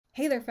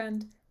Hey there,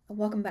 friend, and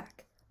welcome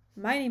back.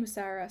 My name is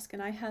Sarah Rusk,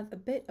 and I have a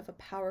bit of a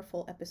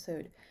powerful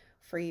episode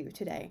for you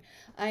today.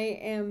 I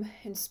am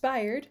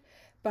inspired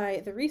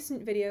by the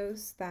recent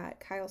videos that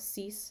Kyle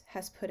Cease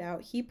has put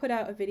out. He put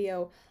out a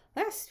video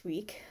last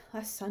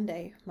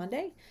Sunday,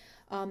 Monday,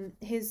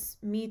 his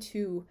Me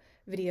Too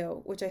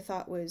video, which I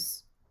thought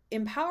was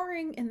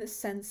empowering in the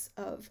sense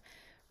of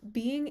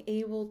being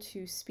able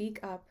to speak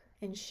up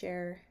and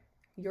share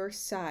your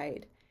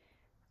side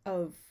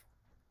of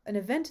an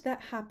event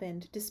that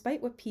happened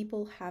despite what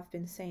people have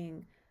been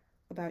saying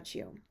about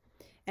you.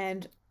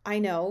 And I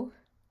know,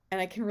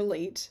 and I can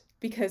relate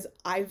because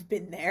I've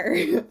been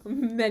there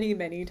many,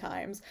 many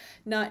times,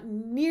 not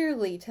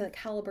nearly to the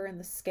caliber and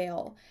the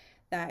scale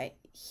that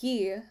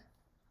he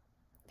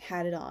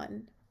had it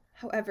on.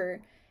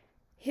 However,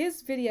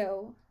 his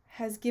video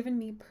has given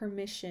me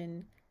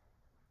permission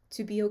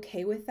to be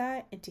okay with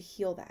that and to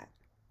heal that.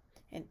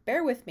 And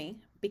bear with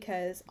me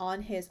because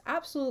on his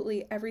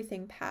Absolutely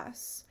Everything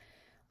Pass,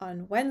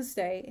 on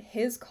Wednesday,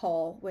 his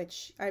call,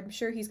 which I'm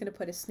sure he's going to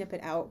put a snippet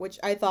out, which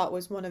I thought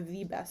was one of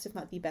the best, if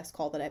not the best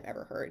call that I've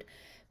ever heard,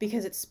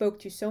 because it spoke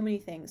to so many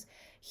things.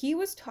 He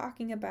was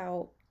talking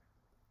about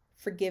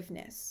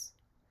forgiveness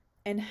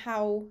and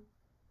how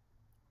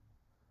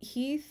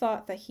he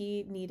thought that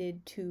he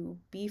needed to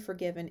be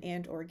forgiven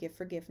and or give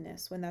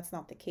forgiveness when that's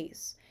not the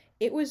case.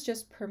 It was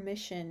just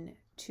permission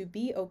to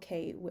be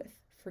okay with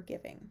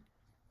forgiving.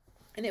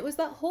 And it was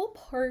that whole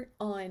part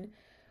on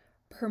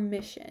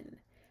permission.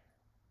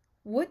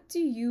 What do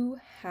you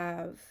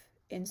have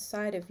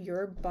inside of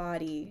your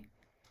body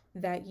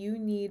that you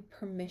need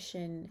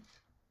permission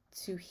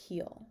to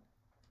heal?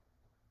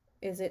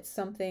 Is it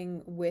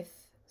something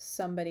with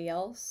somebody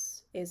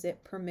else? Is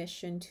it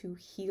permission to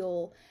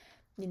heal,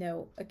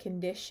 a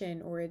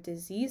condition or a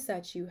disease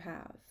that you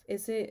have?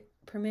 Is it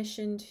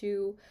permission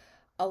to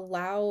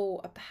allow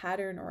a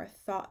pattern or a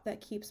thought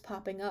that keeps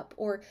popping up,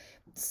 or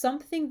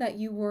something that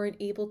you weren't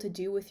able to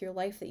do with your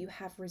life that you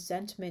have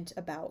resentment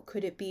about?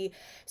 Could it be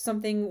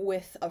something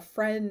with a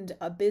friend,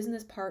 a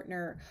business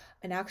partner,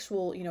 an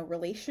actual,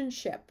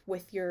 relationship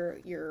with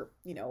your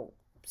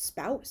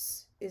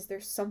spouse? Is there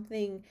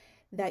something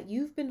that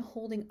you've been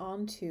holding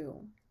on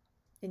to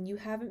and you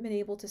haven't been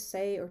able to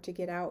say or to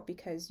get out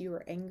because you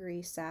were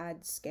angry,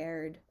 sad,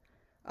 scared,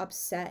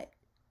 upset?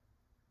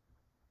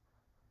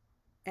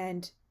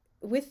 And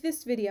with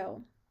this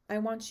video, I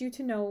want you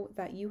to know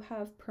that you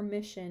have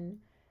permission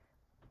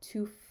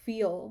to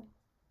feel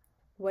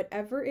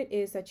whatever it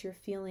is that you're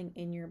feeling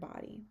in your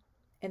body.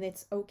 And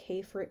it's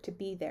okay for it to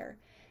be there.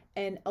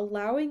 And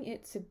allowing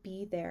it to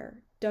be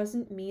there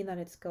doesn't mean that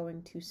it's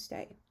going to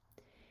stay.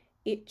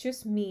 It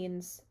just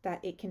means that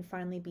it can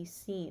finally be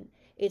seen.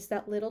 It's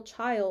that little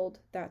child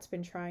that's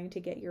been trying to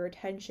get your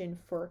attention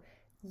for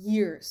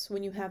years,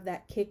 when you have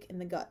that kick in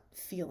the gut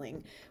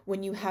feeling,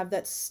 when you have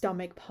that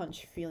stomach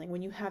punch feeling,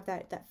 when you have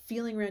that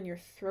feeling around your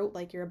throat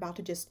like you're about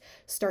to just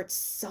start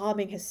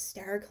sobbing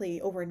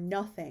hysterically over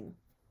nothing.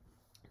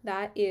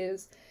 That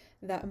is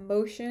that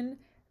emotion,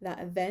 that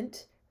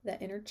event,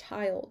 that inner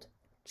child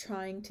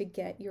trying to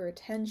get your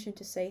attention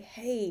to say,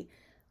 hey,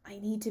 I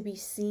need to be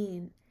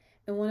seen.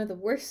 And one of the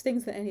worst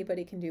things that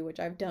anybody can do, which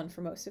I've done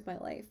for most of my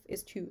life,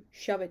 is to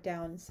shove it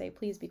down and say,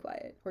 please be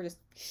quiet, or just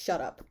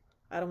shut up.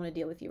 I don't want to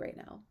deal with you right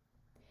now.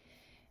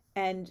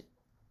 And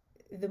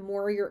the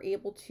more you're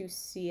able to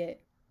see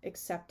it,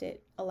 accept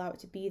it, allow it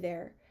to be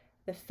there,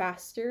 the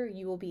faster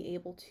you will be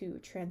able to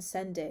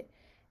transcend it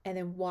and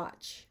then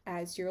watch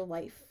as your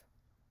life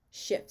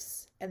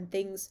shifts and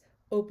things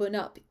open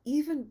up.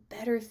 Even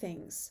better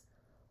things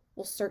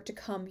will start to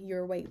come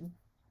your way,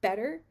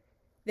 better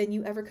than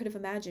you ever could have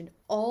imagined,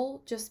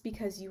 all just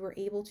because you were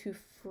able to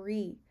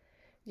free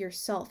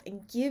yourself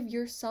and give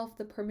yourself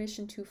the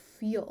permission to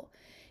feel.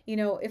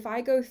 If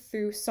I go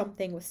through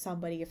something with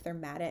somebody, if they're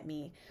mad at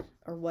me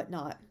or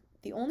whatnot,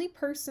 the only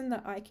person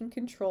that I can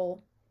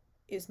control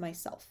is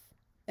myself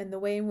and the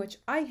way in which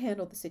I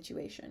handle the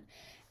situation.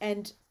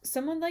 And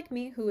someone like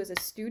me who is a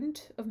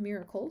student of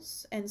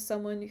miracles and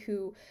someone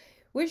who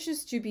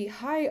wishes to be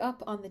high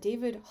up on the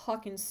David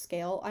Hawkins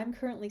scale, I'm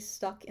currently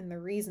stuck in the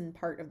reason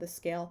part of the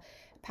scale.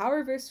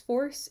 Power vs.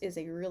 Force is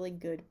a really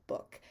good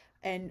book.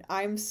 And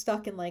I'm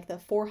stuck in like the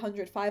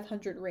 400,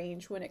 500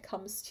 range when it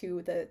comes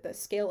to the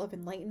scale of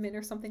enlightenment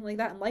or something like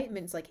that.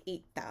 Enlightenment's like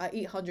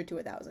 800 to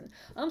 1,000.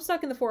 I'm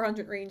stuck in the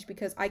 400 range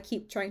because I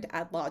keep trying to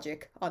add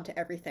logic onto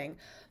everything.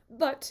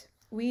 But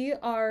we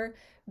are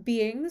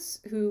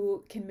beings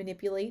who can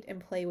manipulate and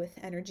play with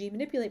energy.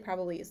 Manipulate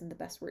probably isn't the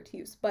best word to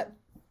use, but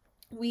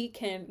we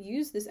can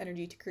use this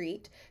energy to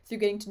create through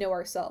getting to know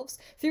ourselves,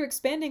 through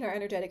expanding our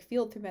energetic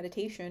field through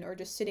meditation, or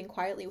just sitting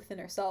quietly within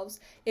ourselves.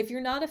 If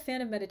you're not a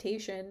fan of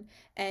meditation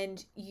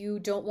and you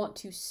don't want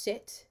to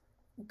sit,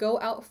 go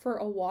out for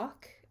a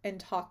walk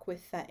and talk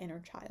with that inner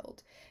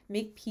child.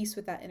 Make peace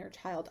with that inner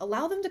child.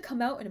 Allow them to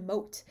come out and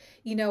emote.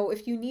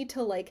 If you need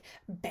to like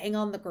bang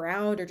on the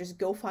ground or just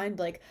go find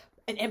like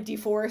an empty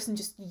forest and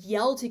just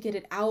yell to get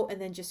it out and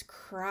then just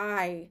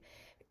cry,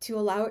 to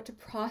allow it to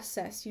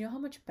process. Do you know how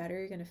much better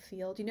you're going to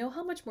feel? Do you know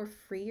how much more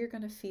free you're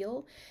going to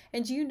feel?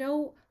 And do you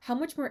know how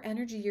much more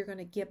energy you're going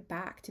to get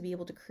back to be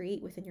able to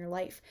create within your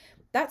life?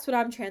 That's what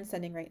I'm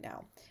transcending right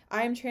now.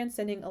 I am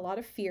transcending a lot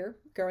of fear.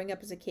 Growing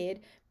up as a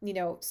kid, you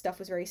know, stuff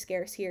was very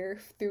scarce here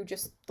through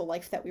just the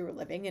life that we were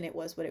living, and it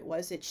was what it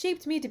was. It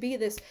shaped me to be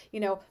this, you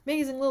know,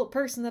 amazing little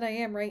person that I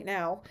am right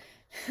now.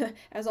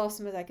 As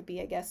awesome as I could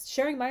be, I guess.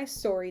 Sharing my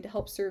story to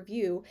help serve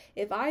you.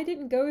 If I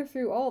didn't go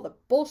through all the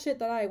bullshit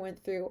that I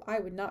went through, I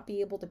would not be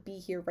able to be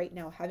here right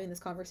now having this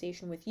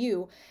conversation with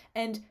you.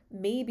 And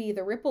maybe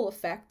the ripple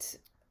effect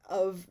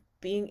of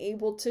being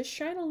able to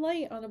shine a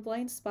light on a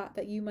blind spot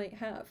that you might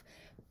have.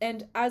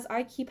 And as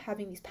I keep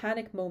having these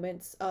panic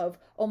moments of,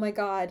 oh my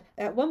God,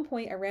 at one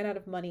point I ran out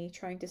of money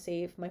trying to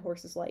save my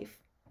horse's life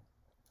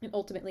and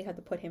ultimately had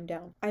to put him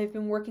down. I've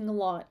been working a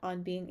lot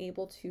on being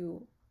able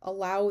to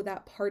allow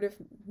that part of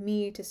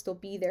me to still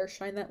be there,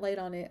 shine that light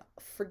on it,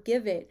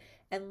 forgive it,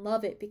 and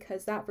love it,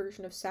 because that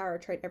version of Sarah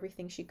tried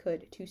everything she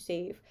could to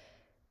save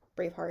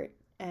Braveheart.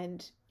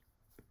 And,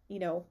 you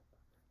know,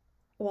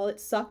 while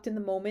it sucked in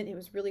the moment, it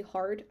was really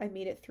hard. I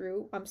made it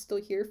through. I'm still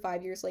here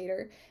 5 years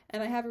later,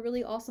 and I have a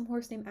really awesome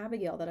horse named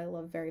Abigail that I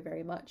love very,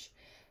 very much.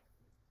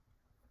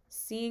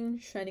 Seeing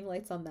shining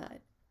lights on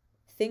that.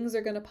 Things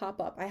are going to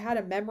pop up. I had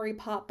a memory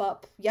pop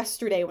up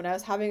yesterday when I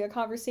was having a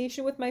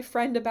conversation with my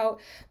friend about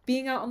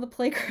being out on the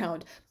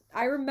playground.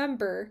 I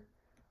remember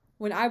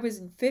when I was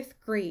in 5th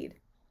grade,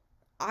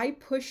 I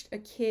pushed a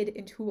kid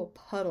into a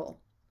puddle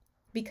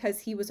because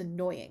he was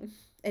annoying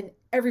and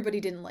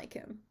everybody didn't like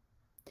him.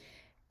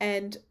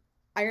 And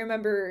I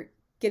remember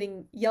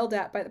getting yelled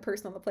at by the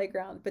person on the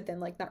playground, but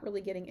then like not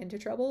really getting into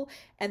trouble.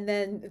 And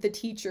then the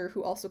teacher,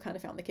 who also kind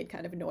of found the kid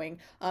kind of annoying,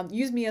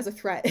 used me as a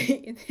threat.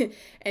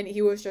 And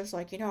he was just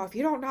like, you know, if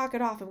you don't knock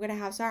it off, I'm gonna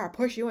have Sarah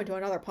push you into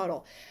another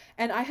puddle.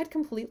 And I had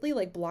completely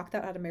like blocked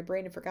that out of my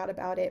brain and forgot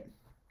about it.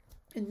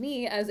 And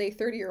me as a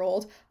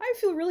 30-year-old, I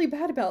feel really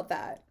bad about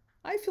that.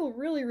 I feel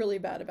really, really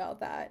bad about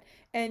that.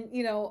 And,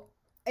 you know,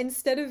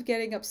 instead of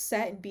getting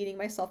upset and beating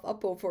myself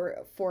up for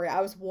it,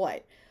 I was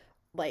what,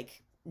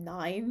 like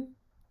 9,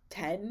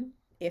 10,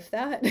 if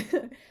that.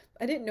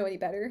 I didn't know any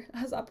better.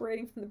 I was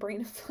operating from the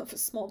brain of a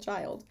small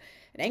child,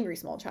 an angry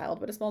small child,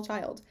 but a small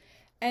child.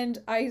 And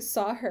I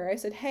saw her, I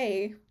said,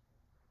 hey,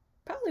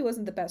 probably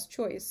wasn't the best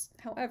choice.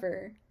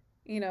 However,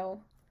 you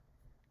know,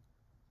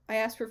 I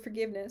asked for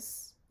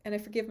forgiveness and I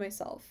forgive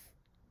myself.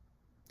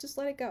 Just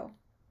let it go.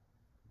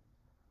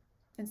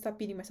 And stop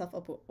beating myself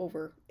up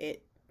over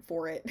it,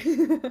 for it.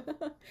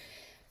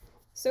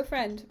 So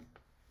friend,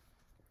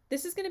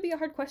 this is going to be a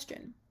hard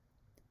question.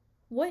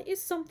 What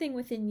is something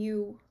within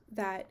you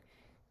that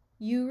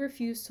you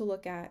refuse to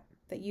look at,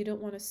 that you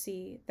don't want to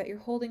see, that you're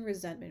holding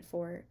resentment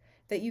for,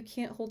 that you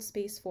can't hold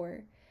space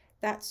for?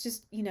 That's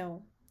just, you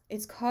know,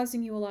 it's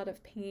causing you a lot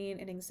of pain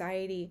and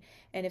anxiety.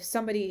 And if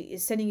somebody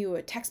is sending you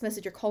a text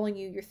message or calling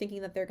you, you're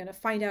thinking that they're going to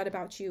find out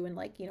about you and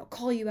like, you know,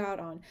 call you out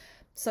on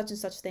such and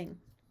such thing.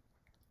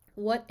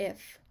 What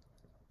if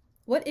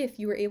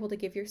you were able to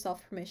give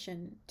yourself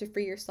permission to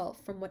free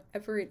yourself from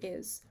whatever it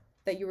is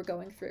that you were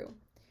going through?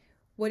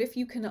 What if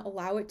you can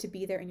allow it to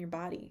be there in your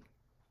body?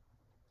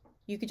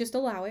 You could just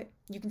allow it.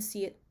 You can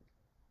see it,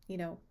 you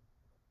know.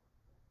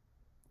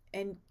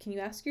 And can you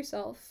ask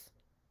yourself,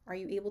 are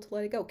you able to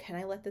let it go? Can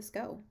I let this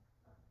go?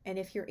 And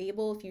if you're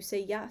able, if you say,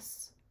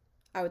 yes,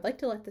 I would like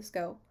to let this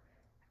go,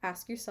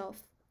 ask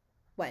yourself,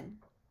 when?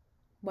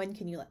 When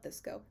can you let this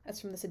go? That's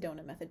from the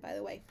Sedona Method, by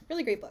the way.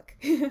 Really great book.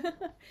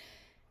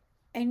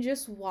 And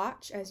just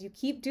watch as you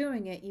keep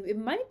doing it. It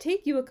might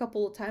take you a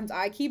couple of times.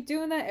 I keep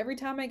doing that every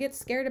time I get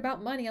scared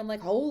about money. I'm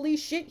like, holy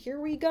shit, here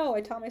we go.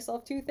 I tell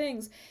myself 2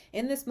 things.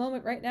 In this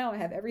moment right now, I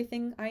have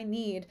everything I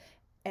need.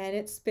 And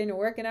it's been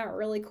working out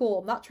really cool.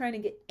 I'm not trying to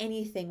get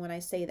anything when I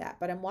say that,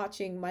 but I'm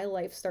watching my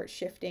life start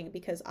shifting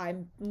because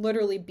I'm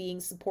literally being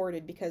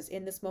supported, because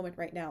in this moment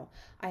right now,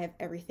 I have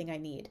everything I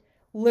need.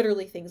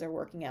 Literally, things are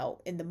working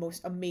out in the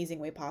most amazing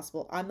way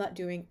possible. I'm not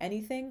doing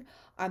anything.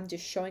 I'm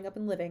just showing up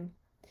and living.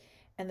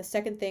 And the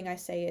second thing I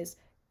say is,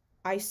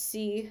 I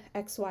see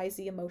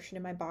XYZ emotion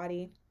in my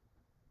body.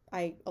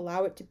 I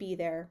allow it to be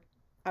there.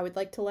 I would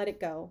like to let it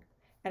go,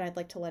 and I'd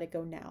like to let it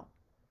go now.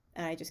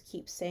 And I just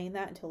keep saying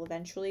that until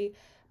eventually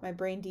my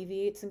brain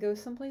deviates and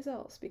goes someplace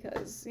else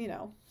because, you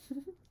know,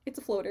 it's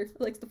a floater. It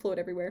likes to float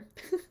everywhere.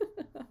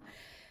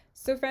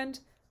 So friend,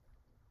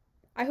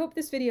 I hope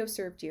this video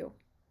served you.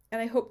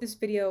 And I hope this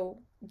video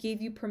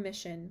gave you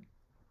permission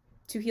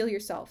to heal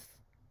yourself.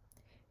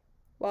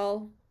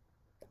 Well,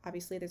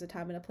 obviously there's a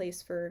time and a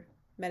place for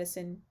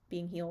medicine,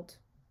 being healed,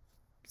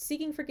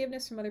 seeking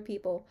forgiveness from other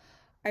people.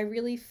 I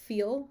really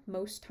feel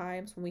most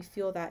times when we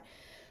feel that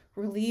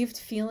relieved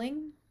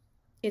feeling,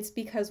 it's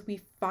because we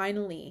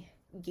finally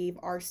gave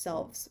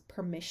ourselves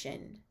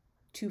permission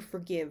to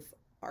forgive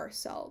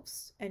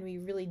ourselves. And we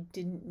really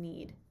didn't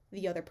need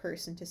the other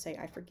person to say,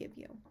 I forgive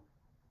you.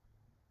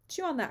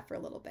 Chew on that for a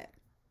little bit.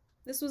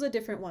 This was a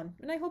different one,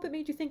 and I hope it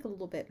made you think a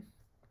little bit.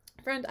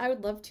 Friend, I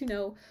would love to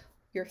know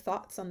your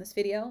thoughts on this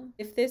video.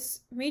 If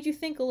this made you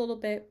think a little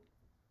bit,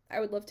 I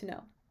would love to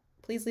know.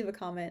 Please please leave a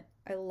comment.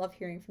 I love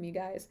hearing from you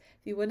guys.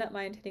 If you would not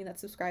mind hitting that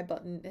subscribe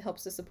button, it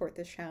helps to support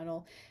this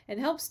channel and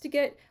helps to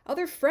get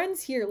other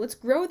friends here. Let's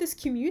grow this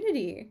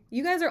community.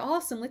 You guys are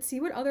awesome. Let's see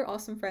what other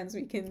awesome friends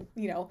we can,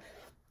 you know,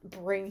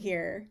 bring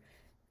here.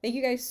 Thank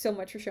you guys so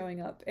much for showing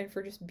up and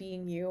for just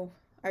being you.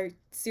 I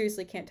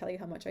seriously can't tell you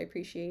how much I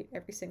appreciate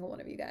every single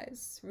one of you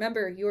guys.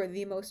 Remember, you are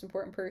the most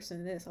important person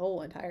in this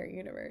whole entire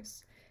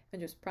universe.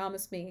 And just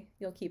promise me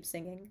you'll keep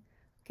singing.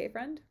 Okay,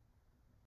 friend?